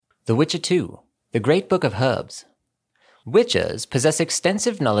The Witcher 2, The Great Book of Herbs. Witchers possess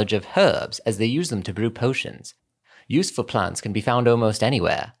extensive knowledge of herbs as they use them to brew potions. Useful plants can be found almost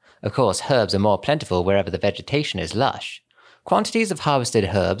anywhere. Of course, herbs are more plentiful wherever the vegetation is lush. Quantities of harvested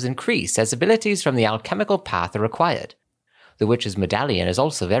herbs increase as abilities from the alchemical path are required. The Witcher's Medallion is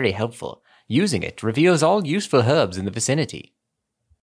also very helpful. Using it reveals all useful herbs in the vicinity.